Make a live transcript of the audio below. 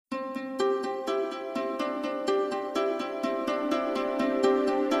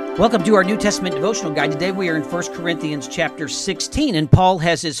Welcome to our New Testament devotional guide. Today we are in 1 Corinthians chapter 16, and Paul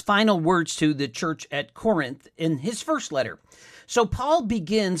has his final words to the church at Corinth in his first letter. So Paul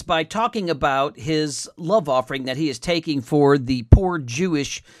begins by talking about his love offering that he is taking for the poor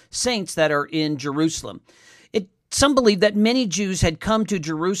Jewish saints that are in Jerusalem. Some believe that many Jews had come to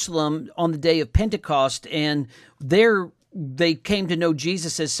Jerusalem on the day of Pentecost, and they came to know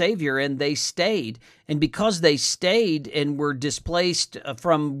Jesus as Savior, and they stayed. And because they stayed and were displaced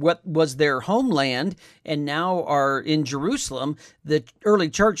from what was their homeland and now are in Jerusalem, the early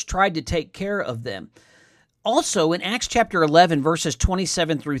church tried to take care of them. Also, in Acts chapter 11, verses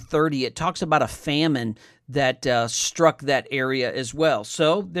 27 through 30, it talks about a famine that struck that area as well.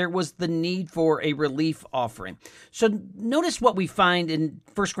 So there was the need for a relief offering. So notice what we find in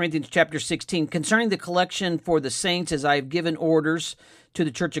 1 Corinthians chapter 16 concerning the collection for the saints, as I have given orders to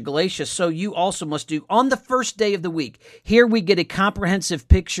the church of Galatia, so you also must do on the first day of the week. Here we get a comprehensive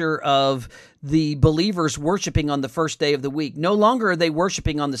picture of the believers worshiping on the first day of the week. No longer are they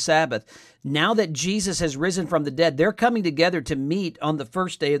worshiping on the Sabbath. Now that Jesus has risen from the dead, they're coming together to meet on the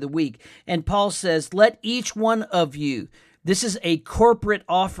first day of the week. And Paul says, let each one of you, this is a corporate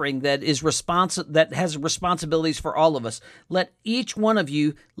offering that has responsibilities for all of us. Let each one of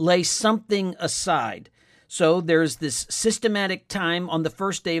you lay something aside. So there's this systematic time on the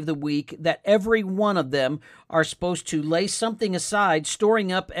first day of the week that every one of them are supposed to lay something aside,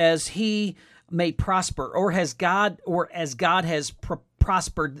 storing up as he may prosper, or as God has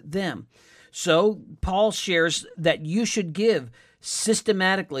prospered them. So Paul shares that you should give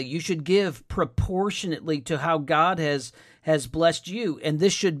systematically, you should give proportionately to how God has blessed you. And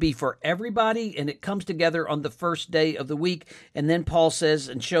this should be for everybody, and it comes together on the first day of the week. And then Paul says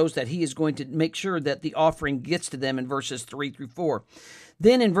and shows that he is going to make sure that the offering gets to them in verses 3 through 4.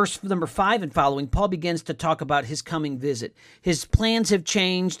 Then in verse number 5 and following, Paul begins to talk about his coming visit. His plans have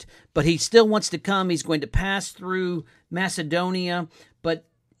changed, but he still wants to come. He's going to pass through Macedonia, but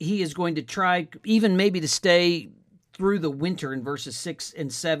he is going to try even maybe to stay through the winter in verses 6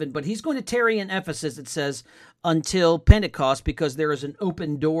 and 7, but he's going to tarry in Ephesus, it says, until Pentecost, because there is an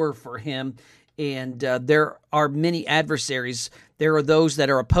open door for him, and there are many adversaries. There are those that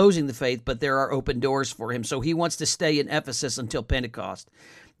are opposing the faith, but there are open doors for him. So he wants to stay in Ephesus until Pentecost.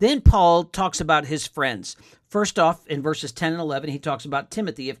 Then Paul talks about his friends. First off, in verses 10 and 11, he talks about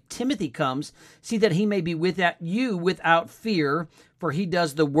Timothy. If Timothy comes, see that he may be with you without fear, for he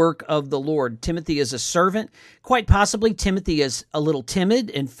does the work of the Lord. Timothy is a servant. Quite possibly, Timothy is a little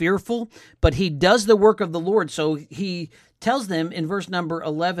timid and fearful, but he does the work of the Lord. So he tells them in verse number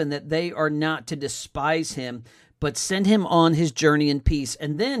 11 that they are not to despise him, but send him on his journey in peace.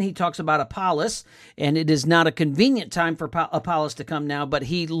 And then he talks about Apollos, and it is not a convenient time for Apollos to come now, but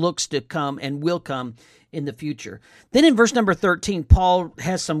he looks to come and will come in the future. Then in verse number 13, Paul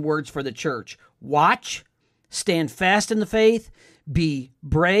has some words for the church. Watch, stand fast in the faith, be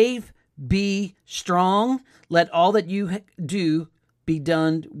brave, be strong. Let all that you do be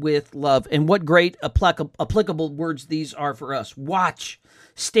done with love. And what great applicable words these are for us. Watch,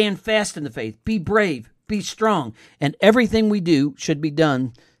 stand fast in the faith, be brave, be strong, and everything we do should be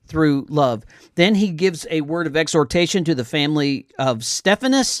done through love. Then he gives a word of exhortation to the family of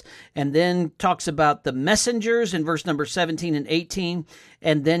Stephanas, and then talks about the messengers in verse number 17 and 18,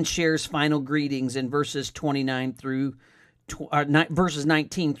 and then shares final greetings in verses 19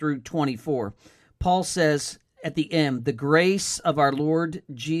 through 24. Paul says at the end, the grace of our Lord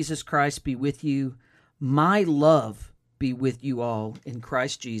Jesus Christ be with you. My love be with you all in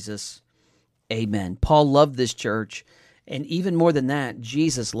Christ Jesus. Amen. Paul loved this church, and even more than that,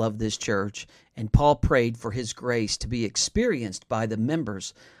 Jesus loved this church, and Paul prayed for his grace to be experienced by the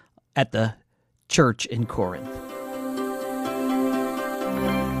members at the church in Corinth.